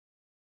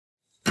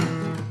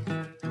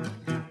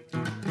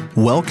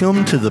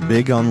Welcome to the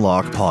Big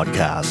Unlock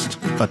Podcast,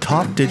 a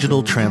top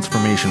digital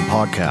transformation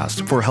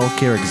podcast for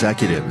healthcare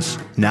executives,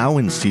 now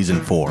in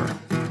Season 4.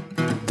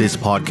 This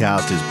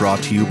podcast is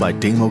brought to you by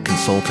Damo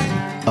Consulting,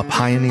 a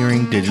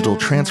pioneering digital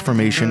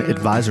transformation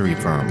advisory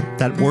firm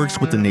that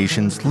works with the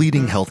nation's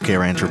leading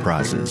healthcare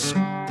enterprises.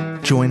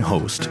 Join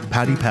host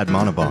Paddy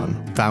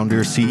Padmanabhan,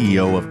 founder,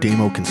 CEO of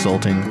Damo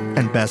Consulting,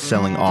 and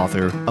best-selling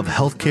author of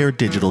Healthcare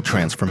Digital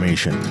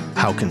Transformation,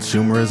 How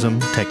Consumerism,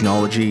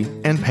 Technology,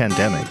 and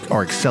Pandemic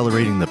Are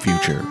Accelerating the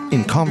Future,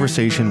 in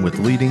conversation with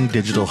leading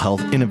digital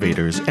health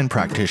innovators and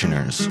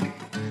practitioners.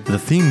 The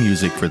theme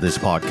music for this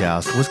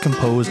podcast was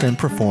composed and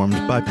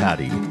performed by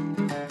Paddy.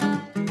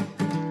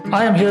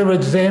 I am here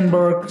with Zane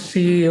Burke,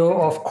 CEO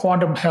of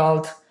Quantum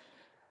Health.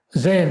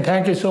 Zane,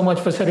 thank you so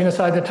much for setting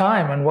aside the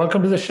time and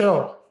welcome to the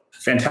show.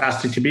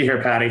 Fantastic to be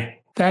here, Paddy.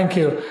 Thank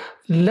you.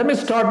 Let me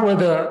start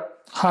with a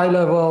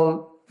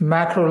high-level,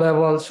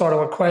 macro-level sort of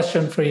a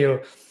question for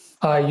you.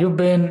 You've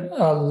been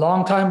a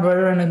long-time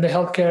veteran in the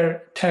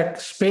healthcare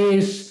tech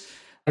space.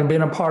 You've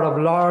been a part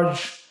of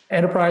large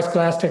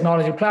enterprise-class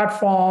technology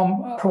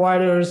platform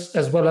providers,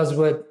 as well as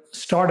with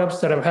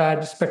startups that have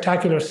had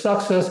spectacular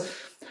success.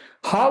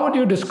 How would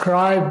you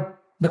describe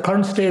the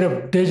current state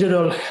of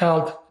digital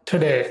health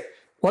today?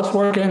 What's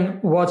working,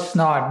 what's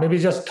not? Maybe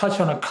just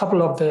touch on a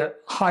couple of the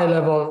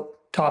high-level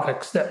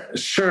topics there.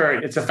 Sure.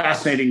 It's a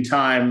fascinating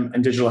time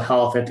in digital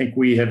health. I think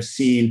we have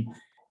seen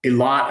a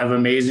lot of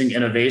amazing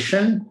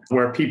innovation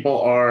where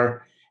people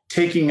are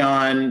taking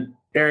on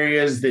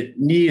areas that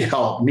need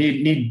help,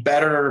 need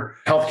better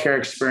healthcare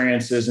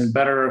experiences and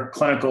better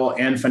clinical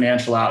and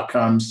financial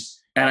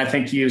outcomes. And I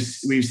think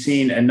we've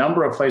seen a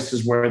number of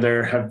places where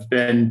there have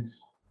been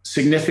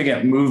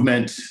significant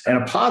movement and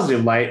a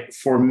positive light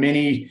for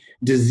many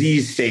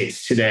disease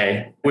states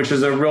today, which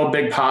is a real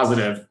big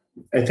positive.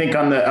 I think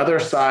on the other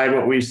side,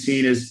 what we've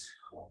seen is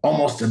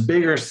almost a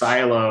bigger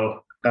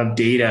silo of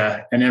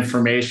data and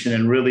information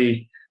and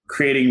really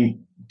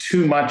creating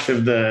too much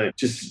of the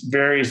just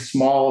very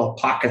small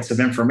pockets of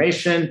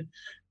information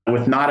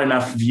with not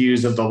enough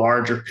views of the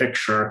larger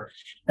picture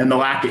and the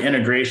lack of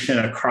integration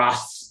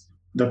across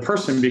the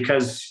person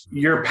because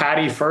you're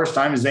Paddy first,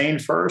 I'm Zane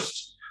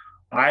first.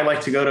 I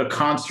like to go to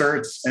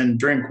concerts and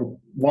drink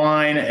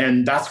wine,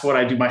 and that's what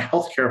I do my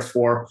healthcare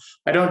for.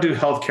 I don't do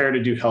healthcare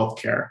to do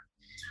healthcare.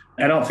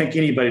 I don't think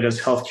anybody does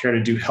healthcare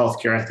to do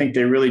healthcare. I think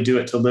they really do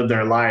it to live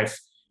their life.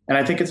 And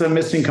I think it's a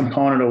missing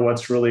component of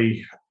what's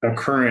really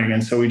occurring.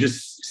 And so we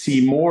just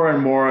see more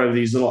and more of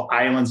these little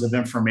islands of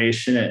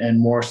information and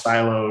more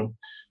siloed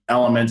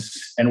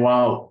elements. And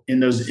while in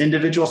those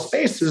individual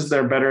spaces,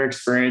 there are better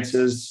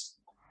experiences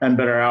and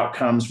better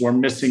outcomes, we're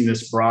missing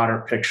this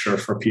broader picture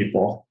for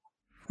people.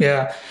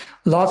 Yeah,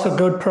 lots of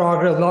good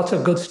progress, lots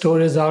of good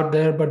stories out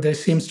there, but there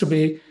seems to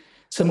be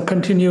some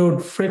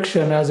continued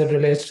friction as it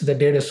relates to the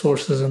data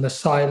sources and the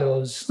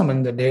silos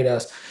among the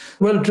data.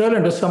 We'll drill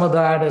into some of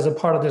that as a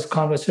part of this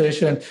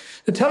conversation.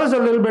 Tell us a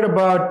little bit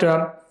about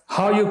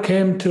how you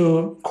came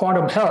to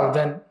Quantum Health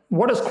and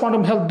what does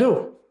Quantum Health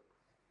do?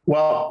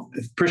 Well,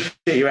 appreciate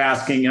you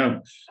asking.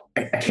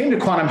 I came to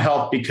Quantum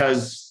Health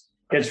because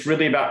it's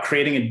really about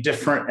creating a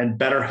different and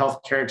better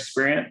healthcare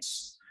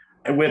experience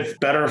with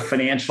better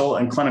financial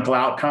and clinical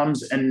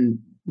outcomes and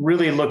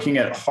really looking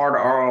at hard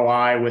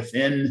ROI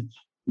within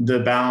the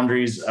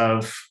boundaries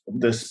of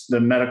the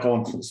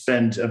medical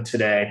spend of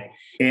today.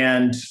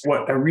 And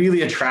what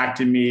really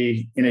attracted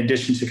me, in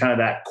addition to kind of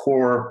that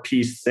core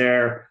piece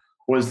there,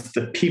 was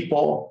the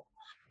people.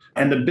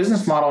 And the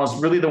business model is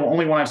really the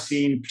only one I've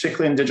seen,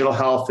 particularly in digital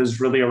health,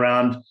 is really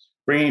around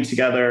bringing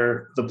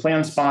together the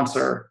plan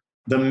sponsor,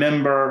 the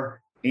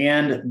member,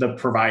 and the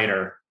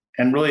provider.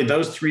 And really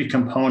those three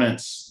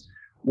components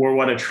were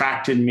what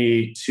attracted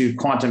me to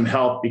Quantum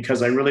Health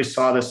because I really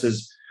saw this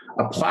as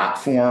a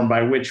platform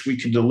by which we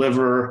could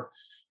deliver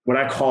what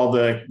I call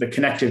the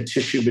connective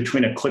tissue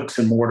between a clicks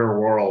and mortar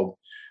world.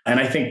 And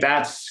I think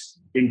that's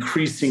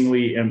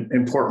increasingly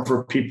important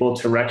for people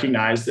to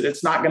recognize that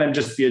it's not going to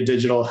just be a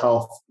digital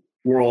health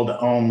world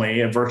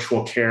only, a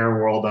virtual care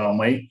world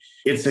only.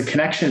 It's a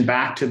connection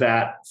back to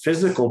that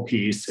physical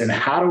piece. And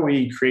how do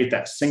we create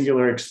that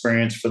singular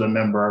experience for the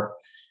member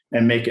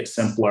and make it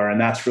simpler?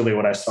 And that's really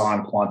what I saw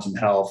in Quantum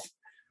Health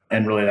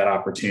and really that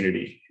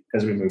opportunity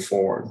as we move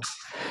forward.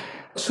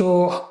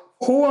 So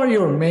who are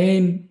your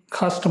main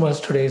customers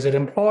today? Is it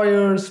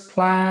employers,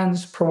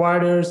 plans,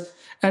 providers?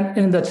 And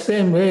in that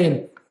same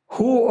vein,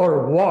 who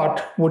or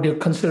what would you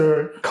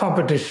consider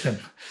competition?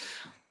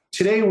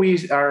 Today,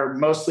 we are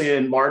mostly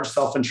in large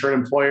self-insured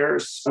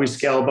employers. We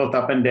scale both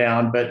up and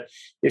down. But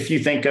if you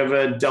think of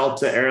a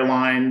Delta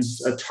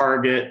Airlines, a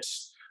Target,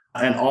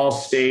 an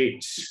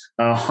Allstate,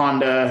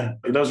 Honda,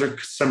 those are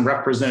some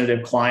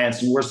representative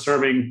clients. And we're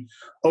serving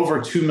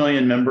over 2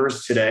 million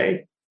members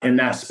today in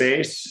that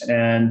space.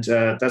 And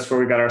that's where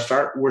we got our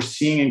start. We're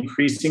seeing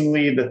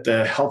increasingly that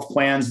the health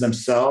plans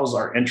themselves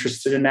are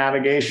interested in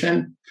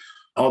navigation,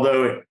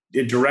 although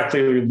it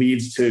directly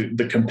leads to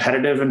the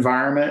competitive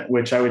environment,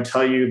 which I would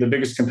tell you the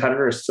biggest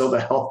competitor is still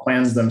the health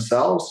plans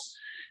themselves,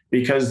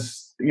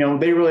 because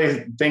they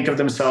really think of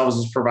themselves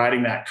as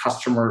providing that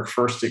customer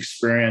first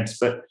experience.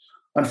 But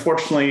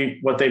unfortunately,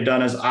 what they've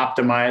done is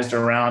optimized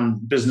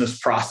around business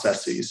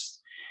processes.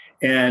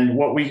 And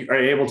what we are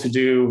able to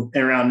do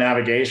around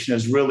navigation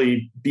is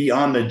really be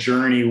on the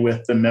journey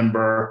with the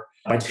member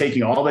by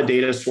taking all the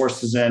data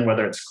sources in,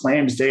 whether it's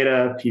claims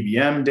data,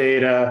 PBM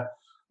data,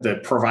 the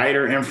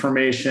provider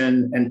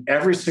information, and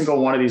every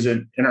single one of these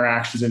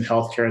interactions in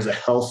healthcare is a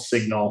health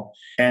signal.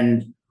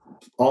 And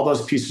all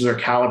those pieces are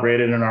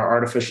calibrated in our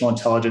artificial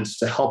intelligence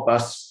to help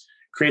us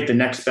create the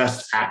next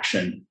best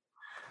action.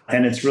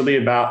 And it's really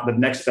about the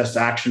next best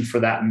action for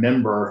that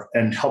member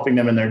and helping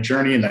them in their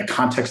journey in the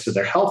context of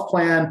their health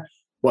plan.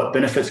 What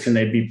benefits can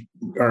they be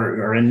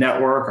or in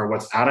network or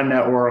what's out of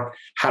network?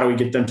 How do we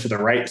get them to the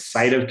right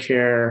site of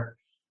care?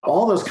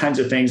 All those kinds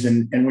of things.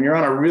 And when you're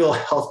on a real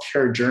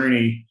healthcare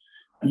journey,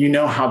 you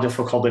know how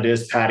difficult it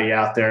is, Patty,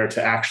 out there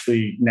to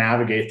actually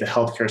navigate the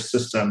healthcare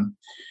system.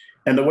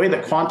 And the way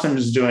that Quantum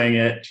is doing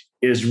it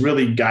is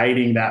really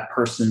guiding that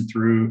person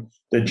through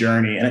the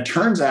journey. And it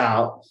turns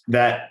out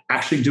that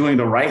actually doing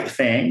the right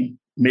thing,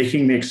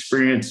 making the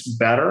experience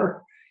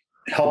better,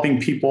 helping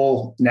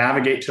people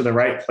navigate to the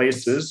right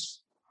places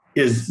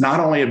is not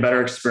only a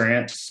better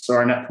experience. So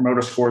our net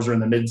promoter scores are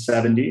in the mid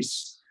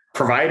 70s.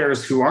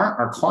 Providers who aren't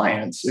our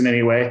clients in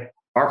any way,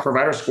 our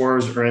provider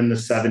scores are in the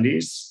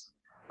 70s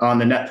on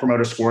the net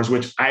promoter scores,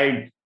 which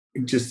I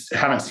just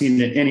haven't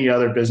seen in any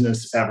other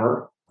business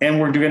ever. And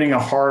we're getting a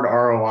hard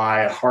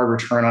ROI, a hard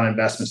return on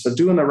investment. So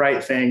doing the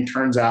right thing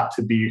turns out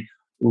to be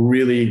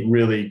really,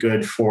 really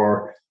good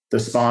for the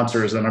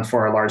sponsors and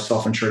for our large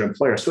self-insured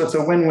employers. So it's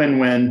a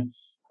win-win-win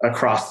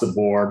across the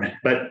board.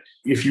 But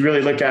if you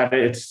really look at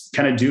it, it's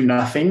kind of do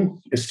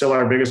nothing is still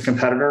our biggest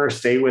competitor.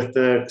 Stay with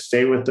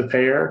the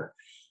payer.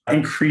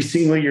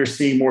 Increasingly, you're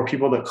seeing more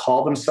people that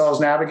call themselves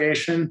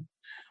navigation.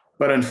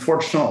 But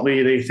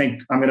unfortunately, they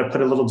think I'm going to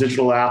put a little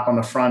digital app on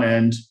the front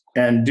end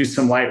and do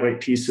some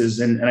lightweight pieces.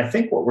 And I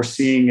think what we're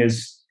seeing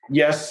is,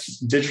 yes,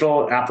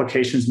 digital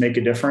applications make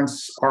a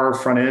difference. Our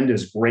front end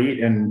is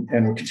great, and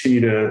we'll continue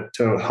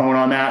to hone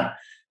on that.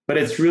 But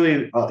it's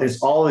really,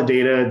 it's all the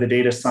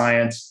data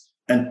science,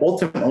 and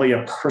ultimately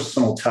a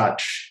personal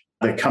touch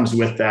that comes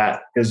with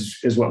that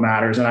is what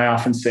matters. And I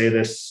often say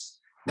this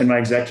in my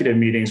executive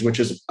meetings, which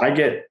is I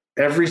get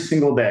every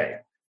single day,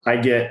 I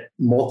get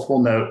multiple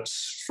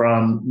notes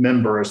from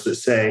members that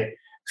say,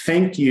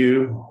 thank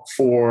you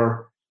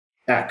for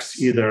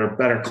X, either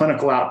better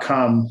clinical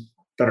outcome,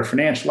 better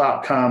financial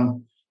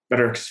outcome,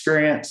 better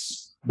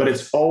experience, but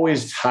it's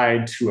always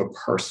tied to a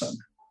person.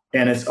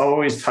 And it's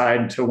always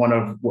tied to one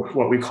of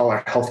what we call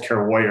our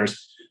healthcare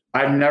warriors.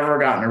 I've never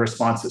gotten a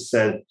response that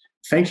said,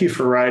 thank you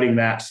for writing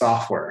that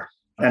software.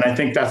 And I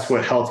think that's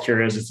what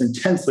healthcare is. It's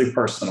intensely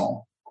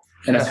personal.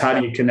 And it's how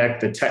do you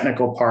connect the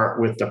technical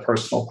part with the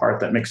personal part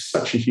that makes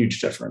such a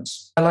huge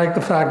difference. I like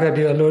the fact that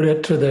you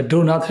alluded to the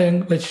do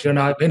nothing, which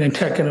I've been in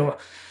tech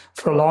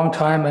for a long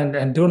time,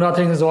 and do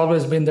nothing has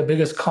always been the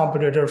biggest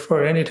competitor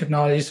for any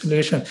technology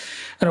solution.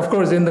 And of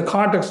course, in the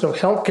context of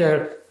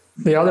healthcare,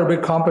 the other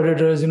big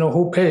competitor is,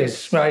 who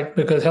pays, right?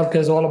 Because healthcare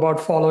is all about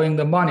following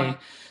the money.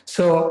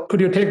 So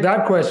could you take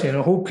that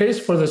question, who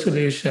pays for the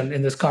solution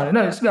in this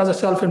context? As a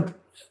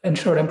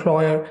self-insured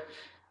employer,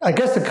 I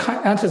guess the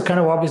answer is kind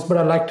of obvious, but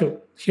I'd like to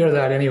hear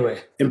that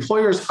anyway.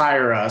 Employers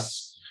hire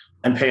us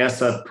and pay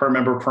us a per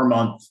member per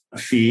month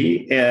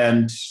fee,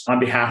 and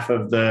on behalf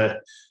of their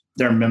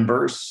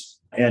members,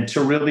 and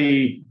to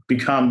really we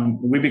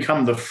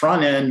become the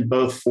front end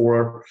both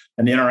for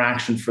an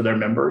interaction for their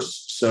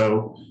members.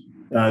 So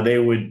they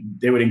would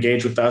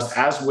engage with us,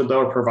 as would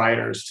our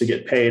providers, to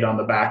get paid on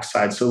the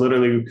backside. So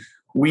literally,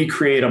 we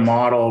create a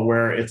model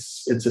where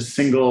it's a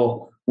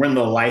single. We're in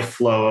the life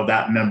flow of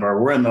that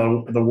member. We're in the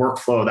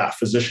workflow of that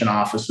physician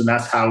office. And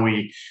that's how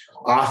we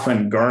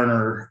often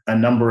garner a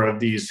number of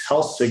these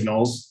health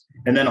signals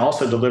and then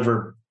also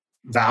deliver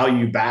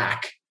value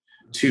back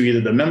to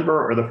either the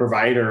member or the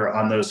provider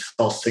on those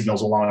health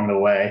signals along the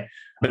way.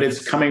 But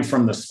it's coming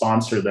from the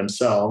sponsor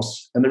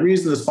themselves. And the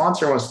reason the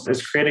sponsor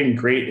is creating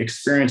great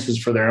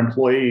experiences for their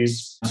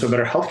employees, so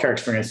better healthcare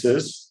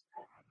experiences,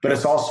 but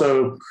it's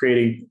also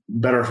creating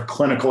better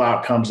clinical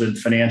outcomes and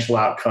financial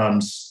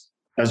outcomes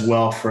as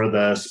well for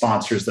the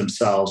sponsors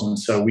themselves. And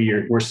so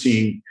we're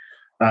seeing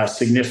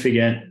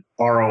significant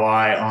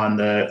ROI on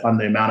the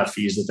amount of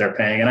fees that they're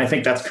paying. And I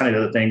think that's kind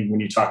of the thing when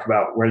you talk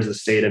about where's the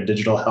state of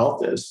digital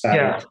health is.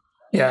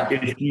 Yeah.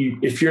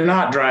 If you're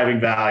not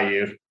driving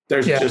value,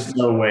 there's just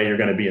no way you're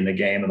going to be in the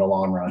game in the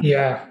long run.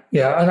 Yeah.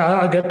 And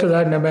I'll get to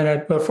that in a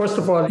minute. But first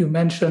of all, you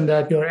mentioned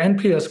that your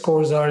NPS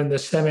scores are in the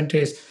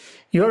 70s.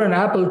 You're in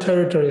Apple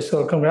territory,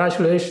 so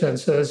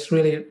congratulations. So it's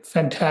really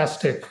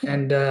fantastic.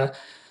 And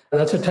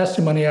that's a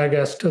testimony, I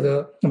guess, to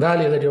the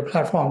value that your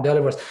platform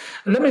delivers.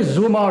 Let me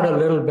zoom out a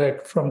little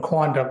bit from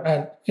Quantum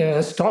and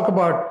let's talk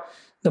about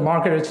the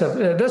market itself.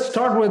 Let's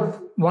start with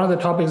one of the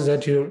topics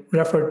that you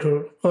referred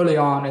to early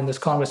on in this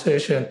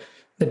conversation,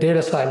 the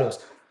data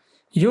silos.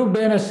 You've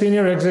been a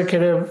senior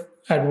executive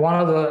at one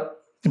of the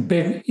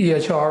big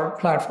EHR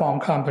platform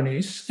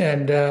companies,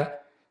 and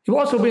You've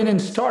also been in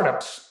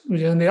startups,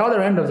 which is on the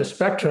other end of the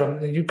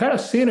spectrum. You've kind of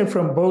seen it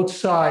from both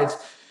sides.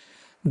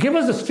 Give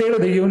us the state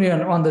of the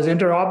union on this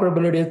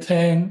interoperability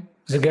thing.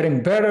 Is it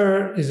getting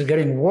better? Is it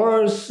getting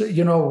worse?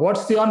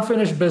 What's the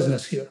unfinished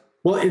business here?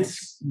 Well,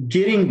 it's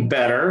getting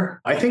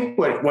better. I think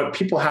what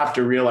people have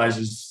to realize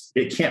is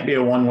it can't be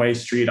a one-way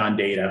street on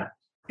data.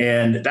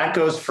 And that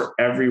goes for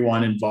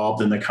everyone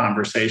involved in the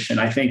conversation.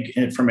 I think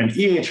from an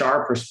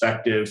EHR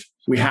perspective,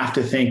 we have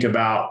to think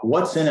about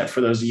what's in it for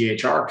those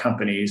EHR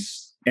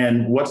companies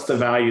and what's the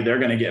value they're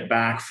going to get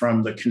back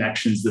from the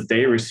connections that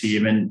they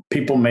receive. And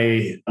people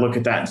may look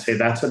at that and say,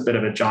 that's a bit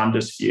of a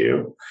jaundiced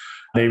view.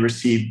 They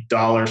receive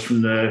dollars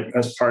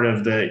as part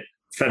of the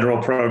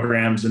federal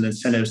programs and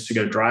incentives to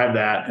go drive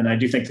that. And I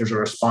do think there's a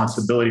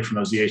responsibility from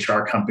those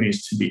EHR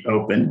companies to be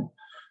open.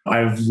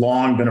 I've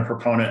long been a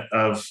proponent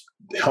of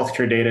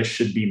healthcare data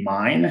should be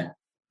mine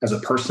as a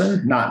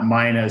person, not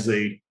mine as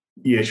a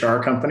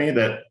EHR company.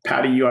 That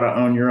Patty, you ought to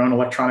own your own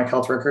electronic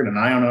health record, and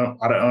I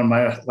ought to own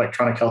my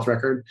electronic health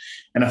record.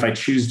 And if I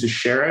choose to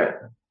share it,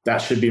 that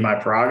should be my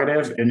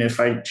prerogative. And if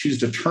I choose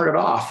to turn it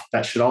off,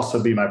 that should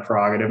also be my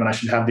prerogative, and I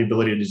should have the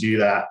ability to do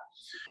that.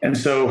 And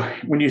so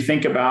when you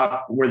think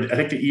about I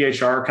think the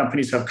EHR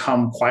companies have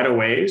come quite a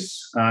ways.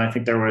 I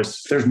think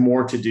there's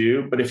more to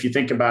do. But if you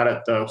think about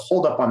it, the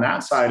holdup on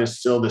that side is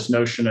still this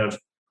notion of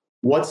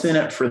what's in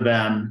it for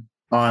them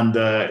on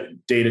the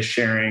data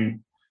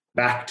sharing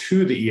back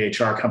to the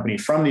EHR company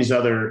from these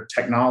other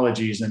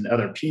technologies and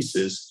other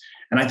pieces.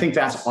 And I think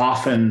that's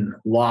often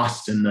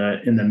lost in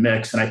the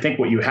mix. And I think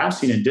what you have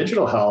seen in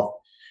digital health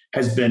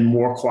has been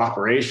more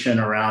cooperation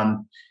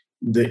around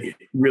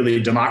really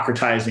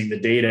democratizing the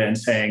data and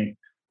saying,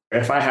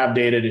 if I have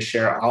data to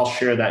share, I'll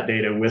share that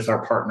data with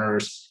our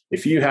partners.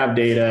 If you have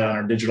data on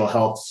our digital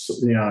health,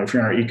 if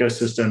you're in our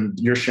ecosystem,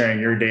 you're sharing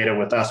your data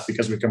with us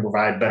because we can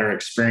provide better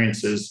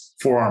experiences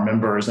for our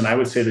members. And I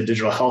would say the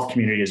digital health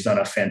community has done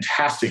a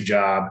fantastic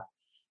job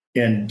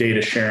in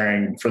data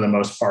sharing for the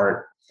most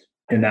part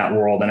in that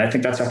world. And I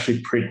think that's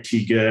actually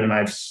pretty good. And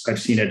I've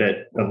seen it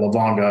at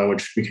Livongo,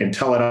 which became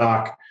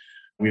Teladoc.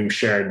 We've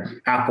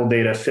shared Apple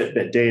data,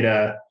 Fitbit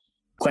data,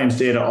 claims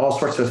data, all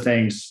sorts of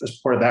things as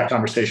part of that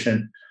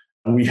conversation.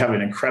 We have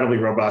an incredibly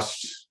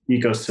robust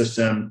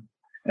ecosystem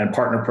and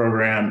partner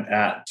program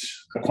at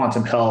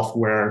Quantum Health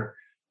where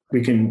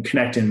we can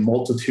connect in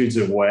multitudes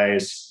of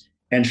ways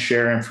and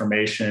share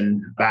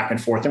information back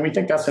and forth. And we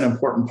think that's an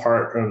important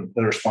part of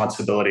the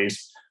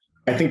responsibilities.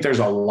 I think there's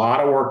a lot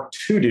of work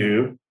to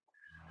do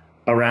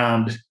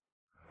around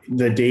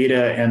the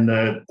data and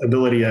the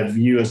ability of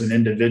you as an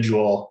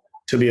individual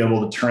to be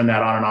able to turn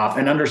that on and off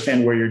and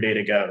understand where your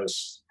data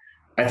goes.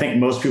 I think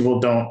most people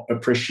don't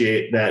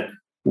appreciate that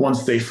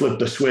once they flip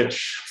the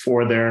switch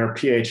for their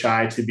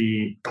PHI to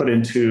be put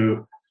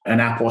into an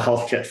Apple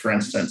Health Kit, for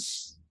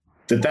instance,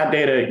 that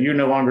data,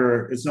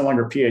 it's no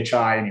longer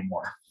PHI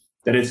anymore,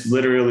 that it's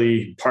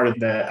literally part of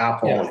the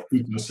Apple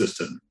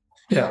ecosystem.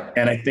 Yeah.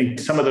 And I think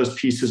some of those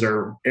pieces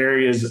are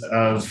areas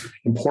of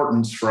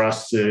importance for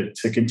us to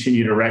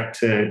continue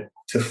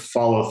to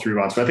follow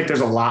through on. So I think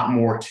there's a lot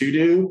more to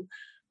do,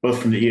 both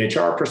from the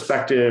EHR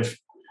perspective,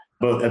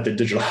 both at the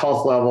digital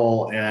health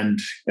level, and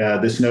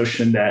this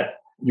notion that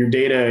your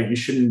data, you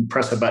shouldn't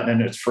press a button and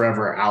it's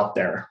forever out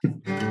there.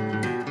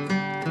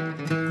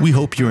 We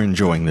hope you're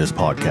enjoying this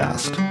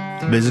podcast.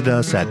 Visit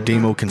us at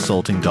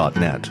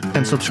damoconsulting.net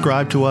and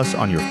subscribe to us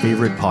on your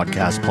favorite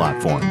podcast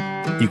platform.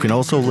 You can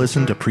also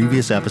listen to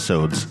previous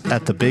episodes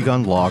at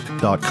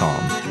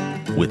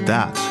thebigunlock.com. With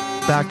that,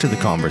 back to the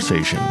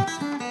conversation.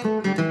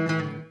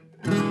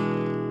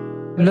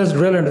 Let's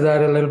drill into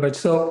that a little bit.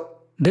 So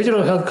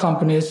digital health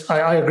companies,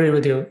 I agree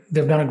with you.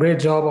 They've done a great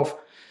job of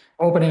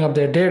opening up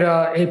their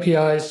data,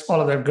 APIs,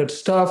 all of that good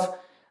stuff.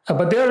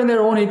 But they're in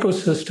their own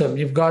ecosystem.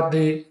 You've got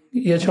the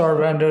EHR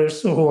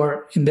vendors who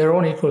are in their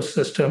own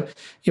ecosystem.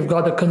 You've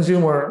got the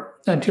consumer.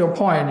 And to your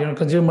point,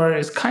 consumer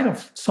is kind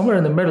of somewhere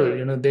in the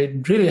middle.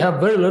 They really have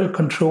very little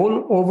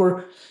control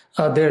over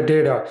their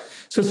data.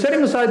 So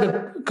setting aside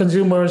the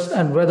consumers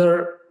and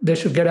whether they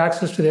should get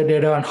access to their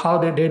data and how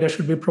their data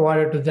should be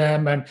provided to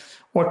them and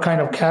what kind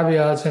of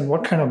caveats and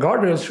what kind of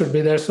guardrails should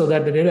be there so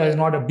that the data is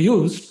not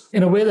abused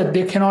in a way that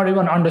they cannot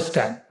even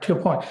understand, to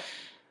your point.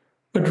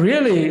 But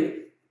really,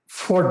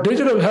 for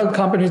digital health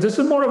companies, this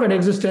is more of an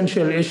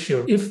existential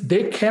issue. If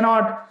they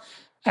cannot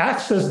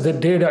access the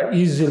data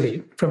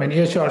easily from an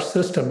EHR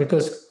system,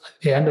 because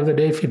at the end of the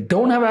day, if you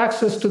don't have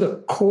access to the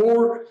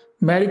core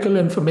medical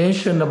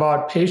information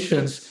about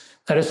patients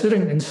that is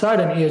sitting inside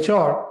an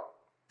EHR,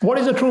 what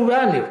is the true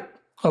value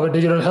of a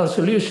digital health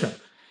solution?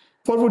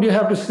 What would you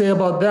have to say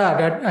about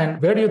that?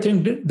 And where do you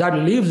think that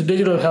leaves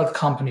digital health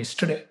companies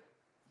today?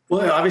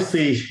 Well,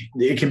 obviously,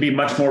 it can be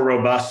much more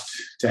robust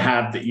to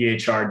have the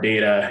EHR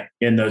data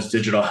in those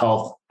digital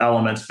health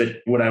elements. But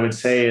what I would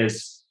say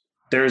is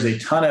there is a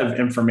ton of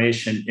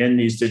information in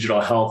these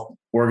digital health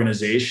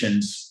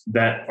organizations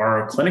that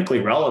are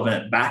clinically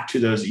relevant back to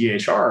those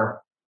EHR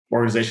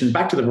organizations,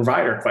 back to the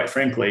provider, quite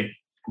frankly,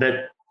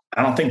 that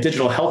I don't think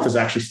digital health has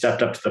actually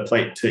stepped up to the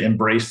plate to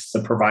embrace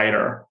the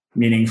provider.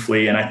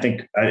 meaningfully. And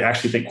I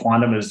actually think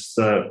quantum is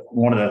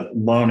one of the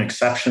lone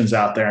exceptions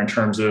out there in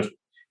terms of,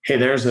 hey,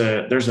 there's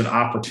an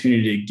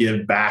opportunity to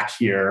give back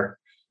here.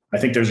 I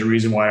think there's a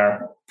reason why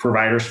our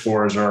provider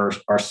scores are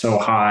so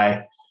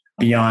high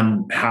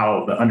beyond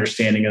how the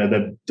understanding of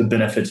the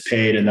benefits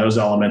paid and those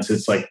elements.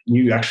 It's like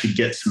you actually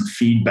get some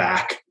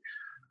feedback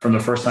from the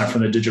first time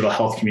from the digital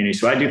health community.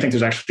 So I do think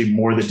there's actually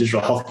more the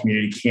digital health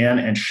community can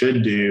and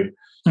should do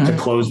to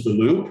close the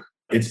loop.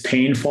 It's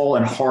painful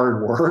and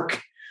hard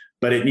work,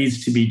 but it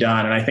needs to be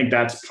done. And I think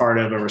that's part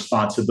of a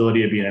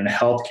responsibility of being in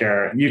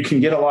healthcare. You can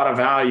get a lot of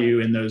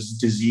value in those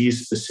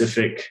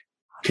disease-specific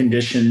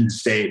condition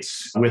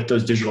states with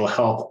those digital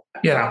health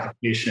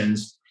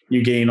applications.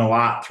 You gain a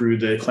lot through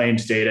the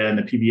claims data and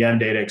the PBM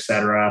data, et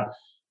cetera.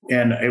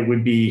 And it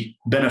would be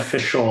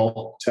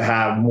beneficial to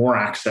have more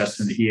access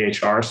in the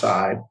EHR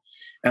side.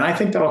 And I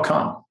think that'll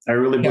come. I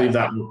really believe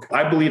that.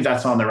 I believe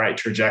that's on the right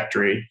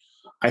trajectory.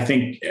 I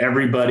think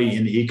everybody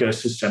in the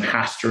ecosystem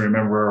has to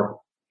remember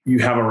you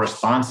have a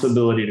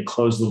responsibility to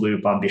close the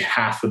loop on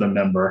behalf of the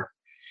member.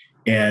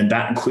 And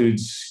that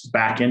includes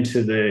back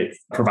into the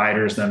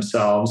providers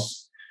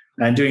themselves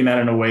and doing that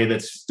in a way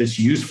that's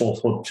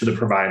useful to the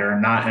provider,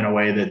 not in a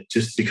way that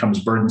just becomes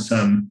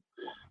burdensome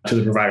to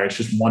the provider. It's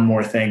just one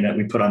more thing that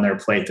we put on their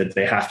plate that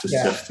they have to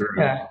sift through.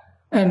 Yeah.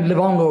 And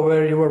Livongo,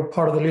 where you were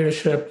part of the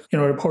leadership,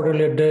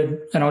 reportedly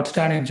did an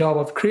outstanding job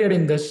of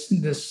creating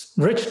this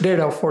rich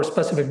data for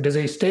specific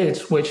disease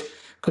states, which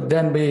could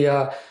then be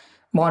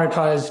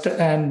monetized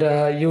and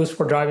used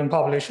for driving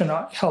population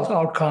health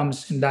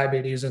outcomes in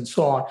diabetes and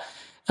so on.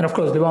 And of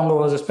course, Livongo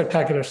was a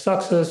spectacular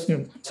success,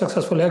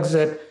 successful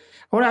exit.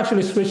 I want to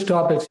actually switch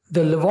topics.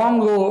 The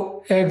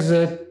Livongo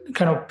exit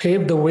kind of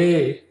paved the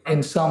way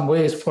in some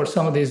ways for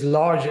some of these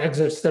large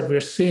exits that we're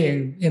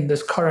seeing in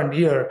this current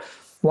year.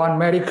 One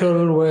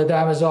Medical with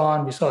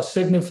Amazon, we saw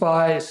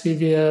Signify,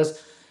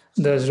 CVS.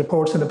 There's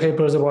reports in the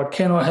papers about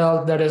Kano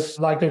Health that is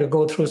likely to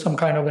go through some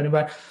kind of an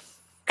event.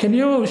 Can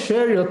you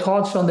share your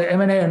thoughts on the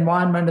M&A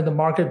environment in the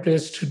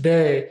marketplace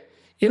today,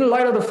 in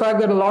light of the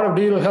fact that a lot of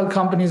digital health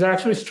companies are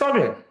actually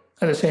struggling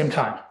at the same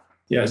time?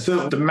 Yeah,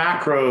 so the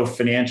macro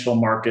financial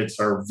markets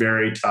are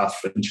very tough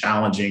and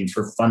challenging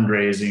for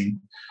fundraising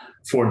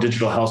for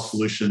digital health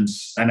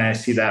solutions. And I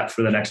see that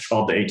for the next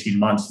 12 to 18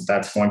 months,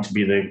 that's going to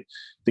be the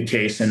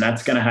case. And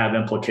that's going to have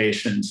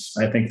implications.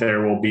 I think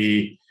there will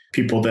be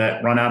people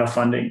that run out of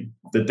funding,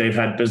 that they've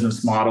had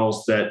business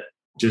models that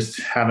just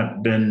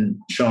haven't been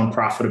shown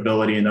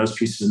profitability in those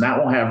pieces. And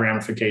that will have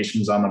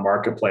ramifications on the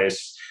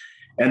marketplace.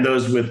 And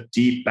those with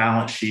deep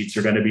balance sheets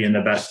are going to be in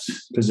the best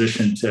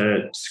position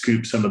to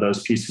scoop some of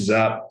those pieces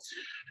up.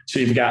 So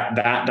you've got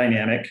that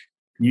dynamic.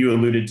 You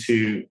alluded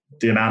to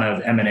the amount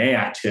of M&A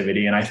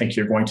activity, and I think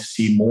you're going to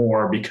see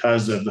more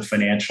because of the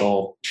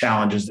financial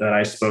challenges that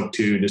I spoke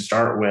to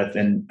start with.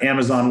 And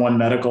Amazon One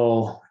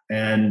Medical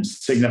and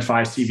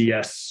Signify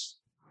CVS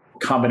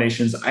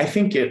combinations, I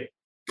think it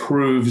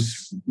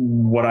proves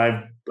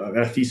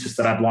a thesis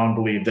that I've long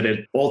believed, that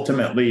it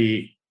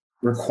ultimately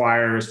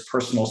requires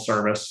personal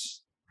service.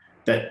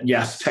 That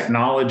yes,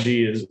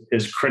 technology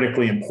is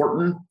critically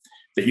important,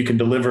 that you can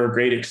deliver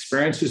great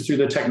experiences through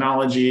the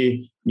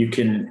technology. You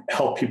can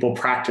help people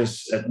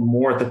practice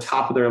more at the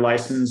top of their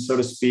license, so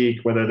to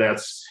speak, whether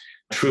that's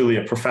truly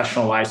a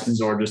professional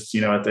license or just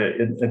at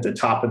the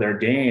top of their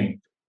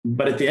game.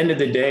 But at the end of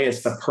the day,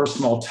 it's the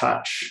personal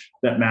touch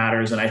that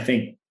matters. And I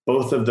think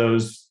both of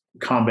those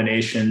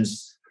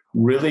combinations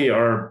really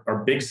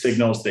are big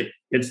signals that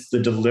it's the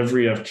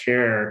delivery of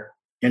care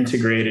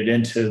integrated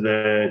into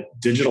the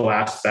digital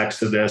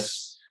aspects of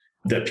this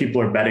that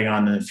people are betting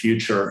on in the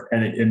future.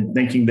 And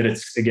thinking that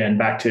it's, again,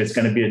 back to it's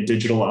going to be a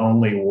digital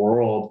only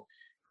world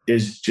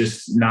is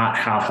just not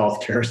how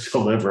healthcare is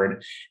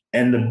delivered.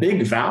 And the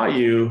big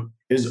value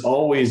is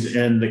always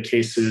in the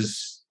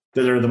cases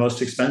that are the most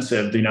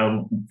expensive,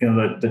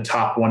 the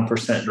top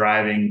 1%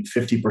 driving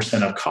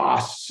 50% of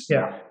costs.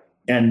 Yeah.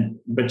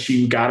 But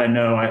you got to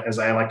know, as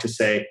I like to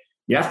say,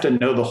 you have to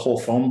know the whole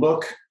phone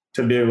book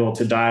to be able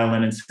to dial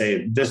in and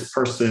say, this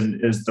person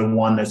is the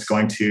one that's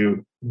going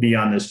to be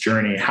on this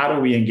journey. How do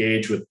we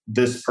engage with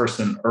this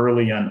person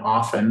early and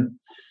often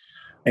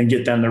and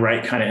get them the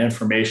right kind of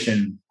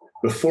information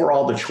before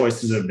all the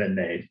choices have been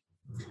made?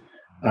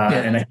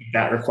 And I think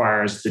that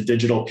requires the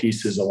digital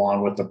pieces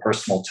along with the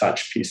personal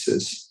touch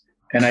pieces.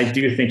 And I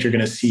do think you're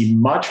going to see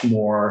much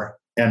more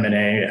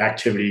M&A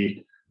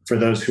activity for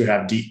those who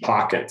have deep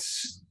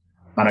pockets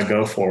on a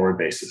go-forward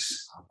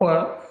basis.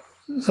 Well,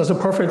 so it's a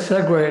perfect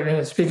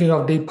segue. Speaking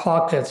of deep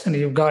pockets, and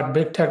you've got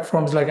big tech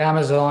firms like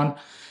Amazon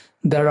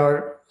that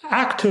are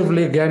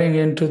actively getting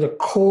into the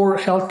core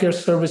healthcare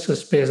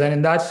services space. And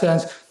in that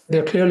sense,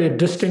 they're clearly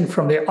distinct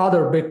from the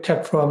other big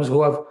tech firms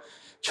who have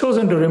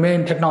chosen to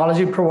remain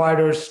technology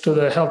providers to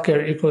the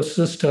healthcare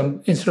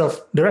ecosystem instead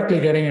of directly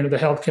getting into the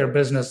healthcare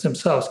business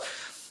themselves.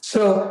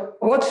 So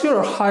what's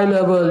your high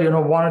level,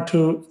 one or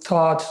two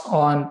thoughts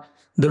on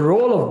the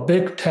role of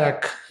big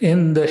tech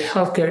in the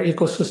healthcare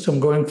ecosystem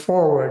going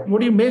forward? What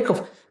do you make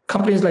of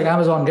companies like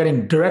Amazon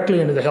getting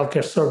directly into the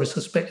healthcare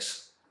services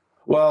space?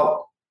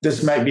 Well,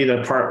 this might be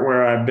the part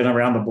where I've been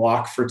around the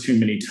block for too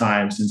many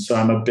times. And so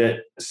I'm a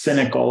bit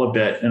cynical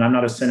and I'm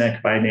not a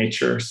cynic by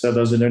nature. So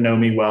those that know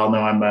me well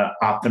know I'm an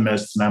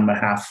optimist and I'm a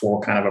half full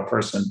kind of a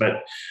person.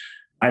 But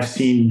I've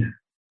seen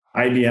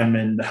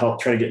IBM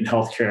try to get in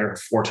healthcare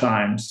 4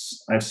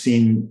 times. I've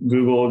seen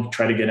Google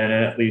try to get in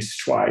it at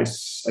least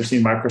twice. I've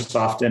seen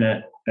Microsoft in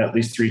it at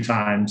least 3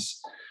 times.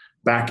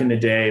 Back in the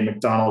day,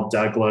 McDonnell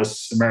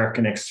Douglas,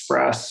 American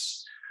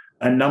Express,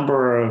 a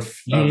number of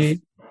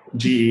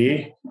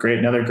GE,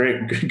 another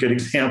good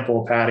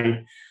example,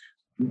 Patty.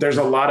 There's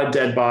a lot of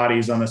dead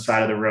bodies on the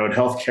side of the road.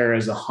 Healthcare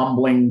is a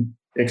humbling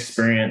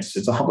experience.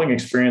 It's a humbling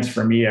experience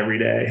for me every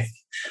day.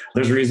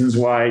 There's reasons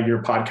why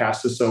your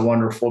podcast is so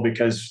wonderful,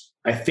 because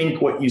I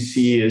think what you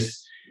see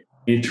is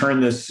you turn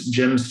this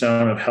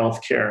gemstone of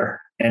healthcare,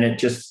 and it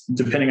just,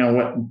 depending on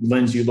what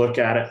lens you look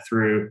at it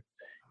through,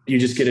 you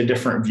just get a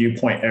different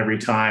viewpoint every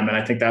time. And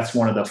I think that's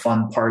one of the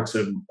fun parts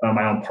of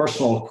my own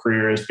personal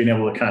career, is being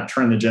able to kind of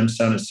turn the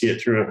gemstone and see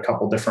it through a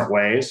couple different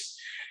ways.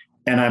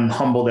 And I'm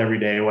humbled every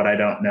day what I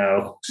don't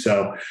know.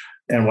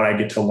 And what I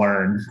get to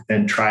learn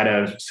and try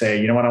to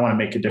say, you know what, I want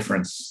to make a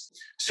difference.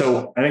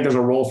 So I think there's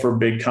a role for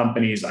big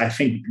companies. I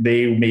think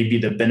they may be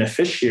the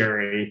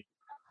beneficiary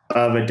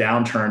of a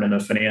downturn in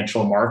the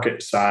financial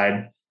market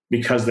side,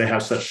 because they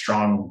have such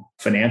strong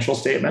financial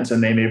statements,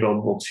 and they may be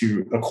able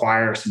to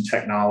acquire some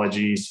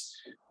technologies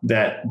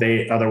that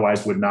they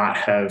otherwise would not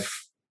have,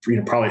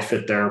 probably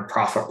fit their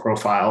profit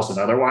profiles and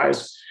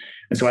otherwise.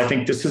 And so I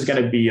think this is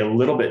going to be a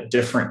little bit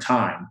different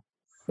time.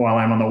 While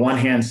I'm on the one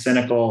hand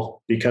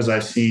cynical because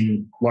I've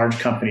seen large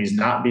companies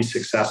not be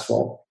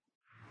successful,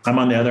 I'm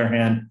on the other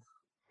hand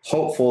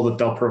hopeful that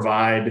they'll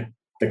provide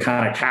the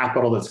kind of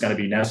capital that's going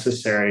to be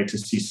necessary to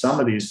see some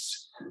of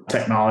these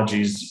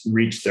technologies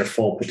reach their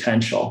full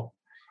potential.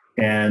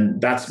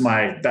 And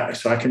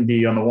so I can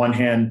be on the one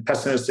hand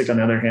pessimistic, on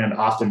the other hand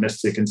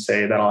optimistic, and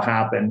say that'll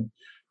happen.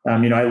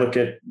 I look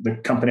at the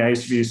company I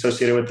used to be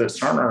associated with at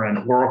Cerner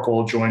and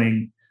Oracle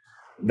joining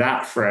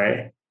that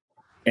fray.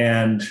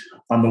 And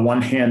on the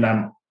one hand,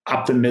 I'm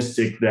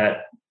optimistic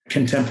that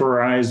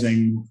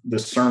contemporizing the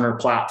Cerner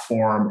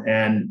platform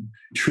and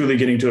truly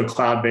getting to a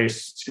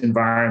cloud-based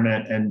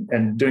environment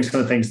and doing some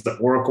of the things that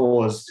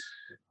Oracle is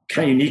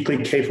kind of uniquely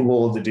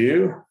capable to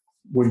do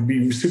would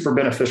be super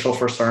beneficial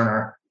for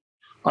Cerner.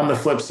 On the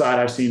flip side,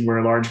 I've seen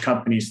where large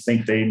companies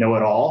think they know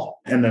it all,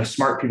 and the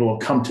smart people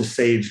have come to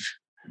save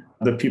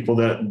the people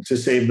to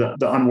save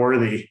the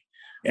unworthy.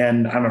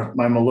 And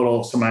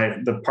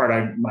the part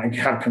I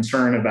have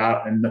concern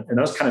about in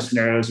those kind of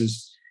scenarios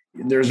is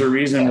there's a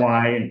reason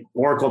why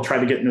Oracle tried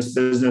to get in this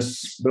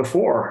business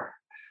before.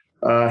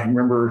 I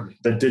remember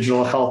the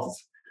digital health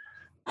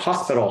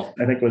hospital,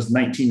 I think it was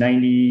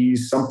 1990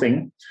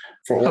 something.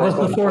 That was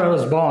before I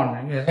was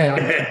born.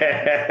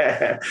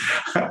 Yeah.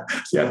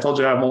 See, I told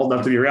you I'm old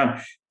enough to be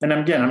around. And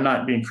again, I'm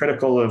not being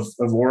critical of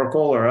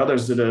Oracle or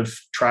others that have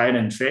tried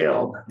and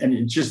failed. And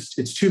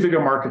it's too big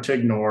a market to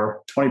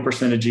ignore.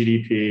 20% of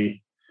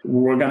GDP.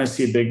 We're going to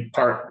see big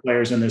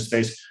players in this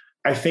space.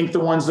 I think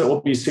the ones that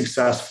will be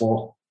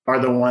successful are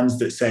the ones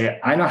that say,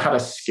 I know how to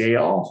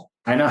scale.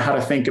 I know how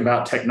to think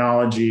about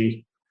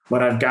technology,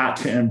 but I've got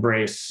to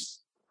embrace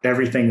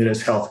everything that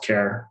is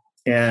healthcare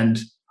and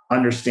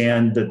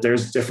understand that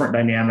there's different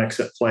dynamics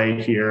at play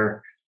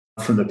here,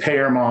 from the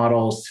payer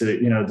models to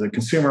the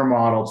consumer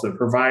model to the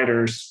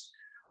providers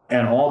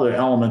and all the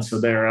elements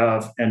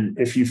thereof. And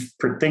if you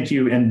think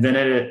you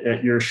invented it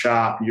at your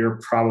shop,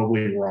 you're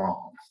probably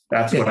wrong.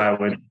 That's what I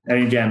would.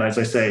 And again, as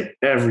I say,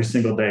 every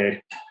single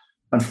day,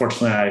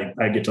 unfortunately,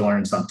 I get to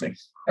learn something.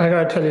 I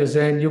got to tell you,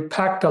 Zane, you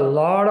packed a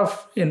lot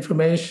of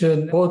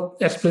information,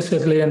 both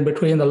explicitly and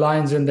between the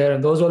lines in there.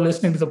 And those who are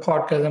listening to the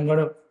podcast, I'm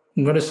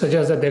going to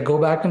suggest that they go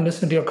back and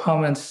listen to your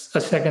comments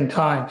a second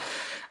time.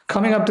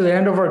 Coming up to the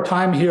end of our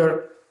time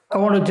here, I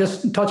want to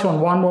just touch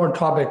on one more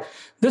topic.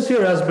 This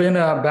year has been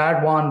a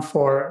bad one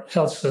for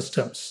health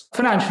systems,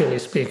 financially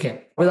speaking.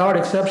 Without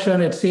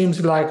exception, it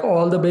seems like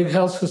all the big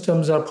health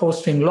systems are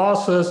posting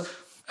losses.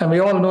 And we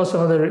all know some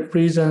of the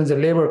reasons, the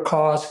labor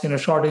costs,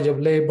 shortage of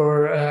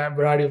labor, a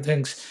variety of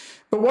things.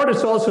 But what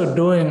it's also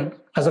doing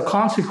as a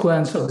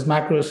consequence of this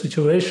macro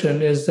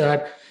situation is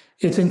that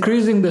it's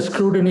increasing the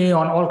scrutiny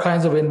on all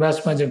kinds of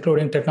investments,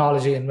 including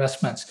technology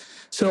investments.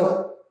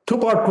 So,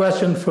 two-part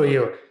question for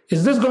you.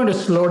 Is this going to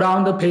slow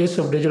down the pace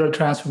of digital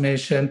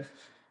transformation?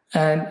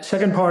 And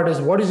second part is,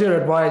 what is your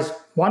advice?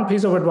 One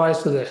piece of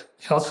advice to the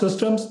health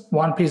systems,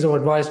 one piece of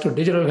advice to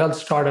digital health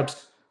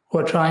startups who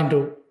are trying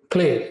to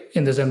play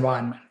in this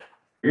environment.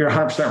 You're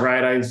 100%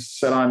 right. I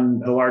sit on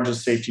the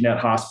largest safety net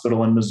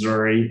hospital in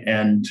Missouri,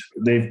 and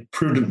they've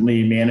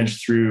prudently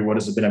managed through what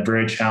has been a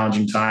very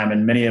challenging time.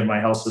 And many of my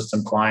health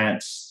system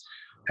clients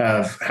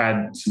have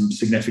had some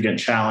significant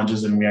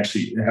challenges, and we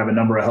actually have a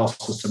number of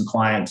health system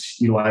clients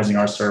utilizing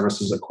our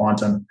services at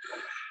Quantum.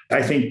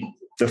 I think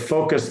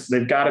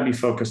they've got to be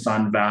focused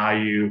on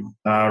value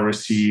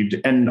received,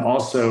 and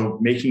also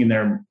making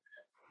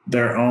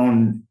their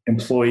own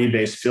employee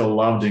base feel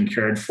loved and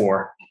cared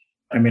for.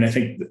 I mean, I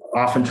think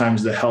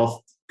oftentimes the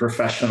health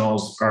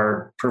professionals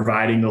are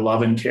providing the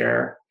love and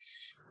care,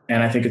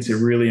 And I think it's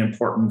really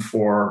important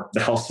for the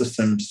health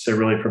systems to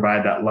really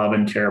provide that love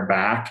and care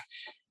back,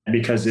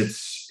 because it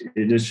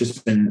has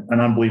just been an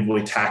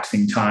unbelievably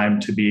taxing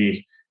time to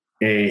be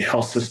a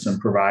health system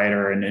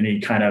provider and any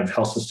kind of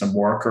health system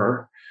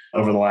worker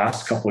over the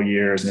last couple of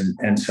years.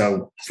 And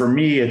so for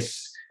me,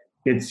 it's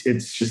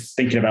just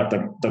thinking about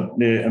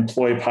the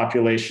employee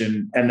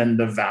population and then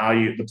the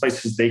value, the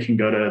places they can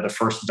go to, the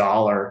first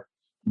dollar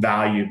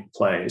value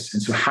plays.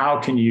 And so how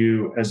can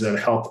you as a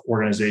health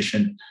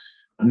organization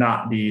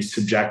not be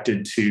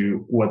subjected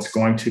to what's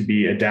going to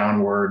be a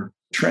downward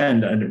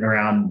trend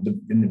around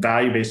in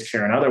value-based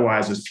care and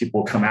otherwise, as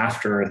people come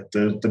after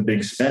the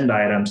big spend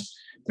items,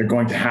 they're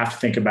going to have to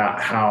think about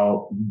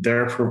how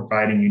they're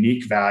providing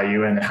unique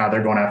value and how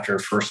they're going after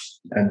first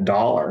and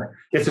dollar.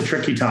 It's a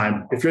tricky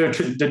time. If you're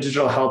the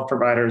digital health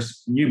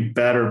providers, you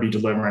better be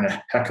delivering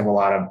a heck of a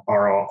lot of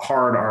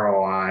hard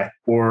ROI,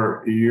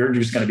 or you're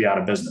just going to be out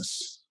of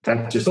business.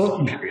 That's just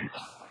period.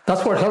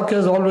 That's what healthcare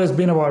has always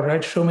been about,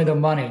 right? Show me the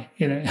money,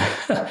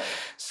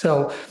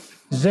 So,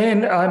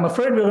 Zane, I'm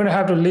afraid we're going to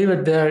have to leave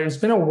it there. It's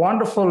been a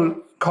wonderful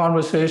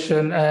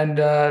conversation, and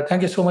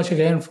thank you so much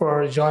again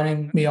for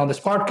joining me on this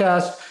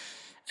podcast.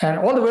 And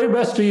all the very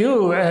best to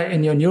you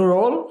in your new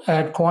role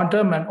at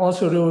Quantum, and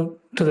also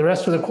to the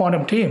rest of the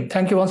Quantum team.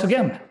 Thank you once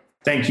again.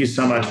 Thank you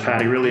so much,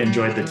 Patty. Really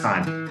enjoyed the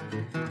time.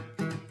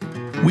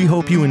 We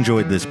hope you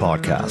enjoyed this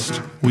podcast.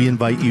 We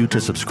invite you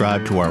to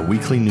subscribe to our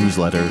weekly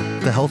newsletter,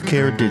 The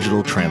Healthcare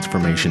Digital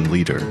Transformation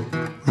Leader.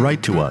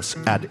 Write to us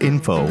at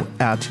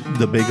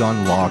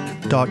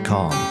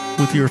info@thebigunlock.com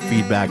with your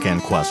feedback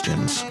and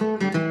questions.